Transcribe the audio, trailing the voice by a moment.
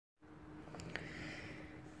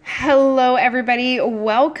Hello, everybody.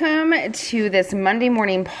 Welcome to this Monday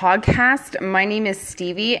morning podcast. My name is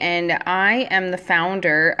Stevie, and I am the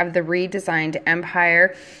founder of the Redesigned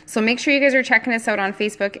Empire. So make sure you guys are checking us out on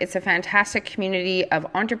Facebook. It's a fantastic community of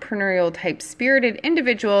entrepreneurial type spirited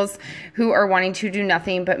individuals who are wanting to do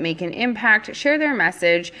nothing but make an impact, share their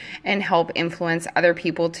message, and help influence other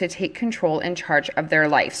people to take control and charge of their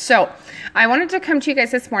life. So I wanted to come to you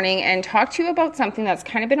guys this morning and talk to you about something that's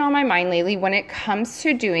kind of been on my mind lately when it comes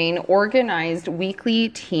to doing organized weekly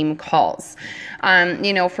team calls.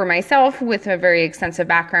 For myself, with a very extensive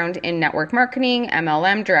background in network marketing,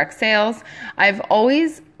 MLM, direct sales, I've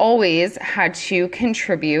always had to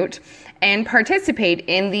contribute and participate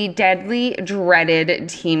in the deadly dreaded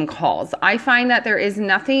team calls. I find that there is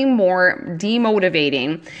nothing more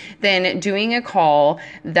demotivating than doing a call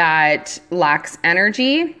that lacks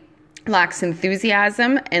energy, lacks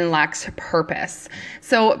enthusiasm, and lacks purpose.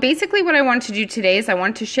 So basically what I want to do today is I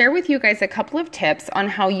want to share with you guys a couple of tips on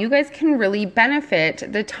how you guys can really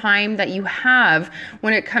benefit the time that you have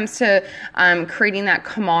when it comes to creating that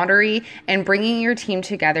camaraderie and bringing your team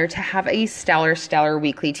together to have a stellar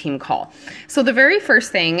weekly team call. So the very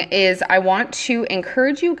first thing is I want to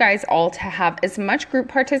encourage you guys all to have as much group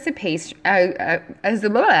participation as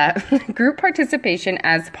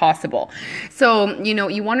possible. So,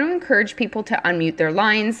 you want to encourage people to unmute their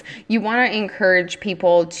lines. You want to encourage people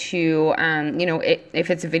to, if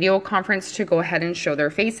it's a video conference, to go ahead and show their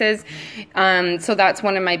faces. So that's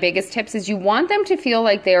one of my biggest tips is you want them to feel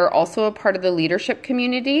like they are also a part of the leadership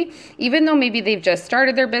community, even though maybe they've just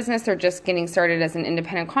started their business or just getting started as an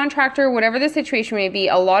independent contractor, whatever the situation may be.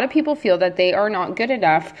 A lot of people feel that they are not good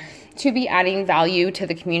enough to be adding value to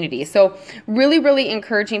the community. So really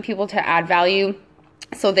encouraging people to add value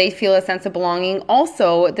so they feel a sense of belonging.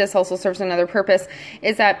 Also, this also serves another purpose,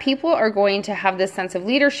 is that people are going to have this sense of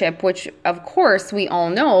leadership, which of course we all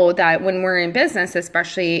know that when we're in business,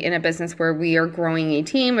 especially in a business where we are growing a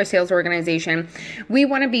team, a sales organization, we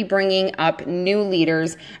want to be bringing up new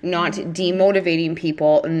leaders, not demotivating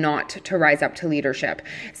people not to rise up to leadership.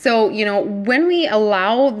 So, when we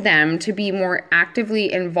allow them to be more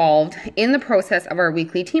actively involved in the process of our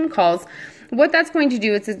weekly team calls, what that's going to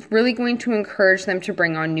do is it's really going to encourage them to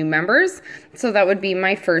bring on new members. So that would be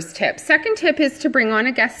my first tip. Second tip is to bring on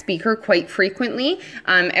a guest speaker quite frequently.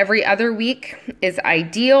 Every other week is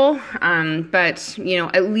ideal, but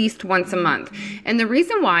at least once a month. And the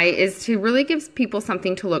reason why is to really give people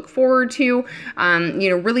something to look forward to,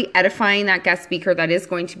 really edifying that guest speaker that is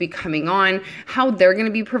going to be coming on, how they're going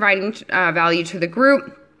to be providing value to the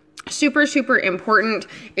group. Super important.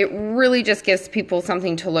 It really just gives people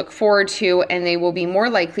something to look forward to, and they will be more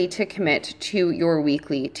likely to commit to your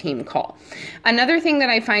weekly team call. Another thing that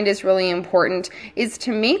I find is really important is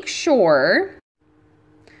to make sure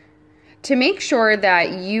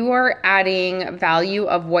that you are adding value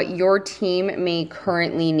of what your team may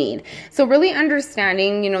currently need. So really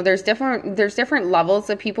understanding, there's different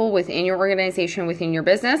levels of people within your organization, within your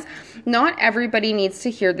business. Not everybody needs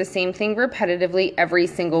to hear the same thing repetitively every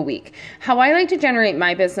single week. How I like to generate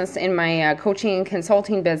my business in my coaching and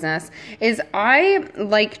consulting business is I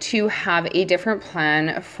like to have a different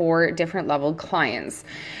plan for different level clients.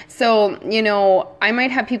 So, I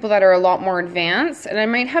might have people that are a lot more advanced, and I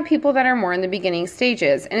might have people that are more in the beginning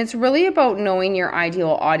stages. And it's really about knowing your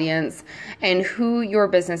ideal audience and who your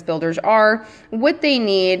business builders are, what they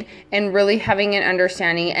need, and really having an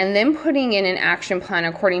understanding, and then putting in an action plan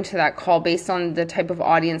according to that call based on the type of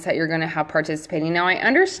audience that you're going to have participating. Now, I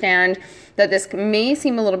understand that this may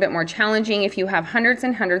seem a little bit more challenging if you have hundreds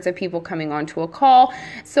and hundreds of people coming onto a call.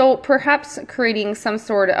 So perhaps creating some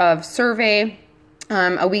sort of survey,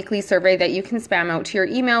 a weekly survey that you can spam out to your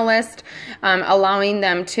email list, allowing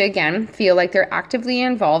them to, again, feel like they're actively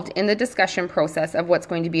involved in the discussion process of what's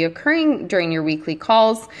going to be occurring during your weekly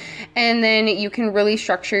calls. And then you can really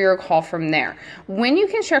structure your call from there. When you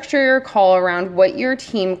can structure your call around what your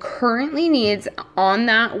team currently needs on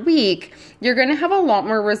that week, you're going to have a lot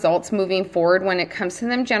more results moving forward when it comes to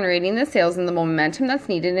them generating the sales and the momentum that's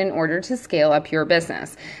needed in order to scale up your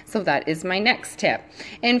business. So that is my next tip.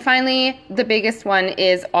 And finally, the biggest one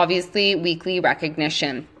is obviously weekly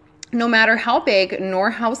recognition. No matter how big nor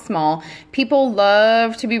how small, people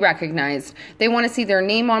love to be recognized. They want to see their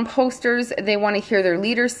name on posters. They want to hear their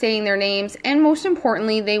leaders saying their names. And most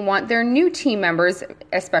importantly, they want their new team members,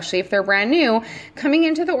 especially if they're brand new, coming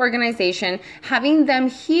into the organization, having them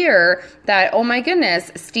hear that, oh my goodness,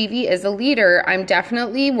 Stevie is a leader. I'm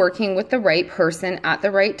definitely working with the right person at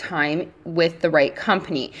the right time with the right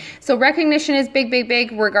company. So recognition is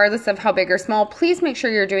big, regardless of how big or small. Please make sure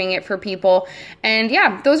you're doing it for people. And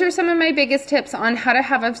yeah, those are some some of my biggest tips on how to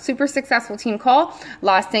have a super successful team call.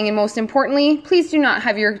 Last thing and most importantly, please do not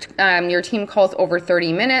have your team calls over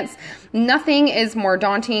 30 minutes. Nothing is more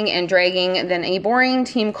daunting and dragging than a boring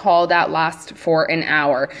team call that lasts for an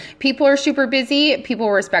hour. People are super busy.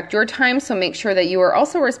 People respect your time, so make sure that you are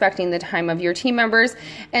also respecting the time of your team members.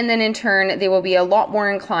 And then in turn, they will be a lot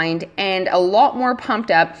more inclined and a lot more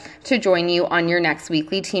pumped up to join you on your next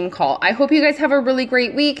weekly team call. I hope you guys have a really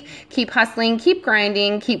great week. Keep hustling, keep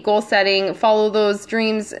grinding, keep goal setting, follow those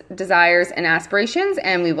dreams, desires, and aspirations,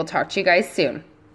 and we will talk to you guys soon.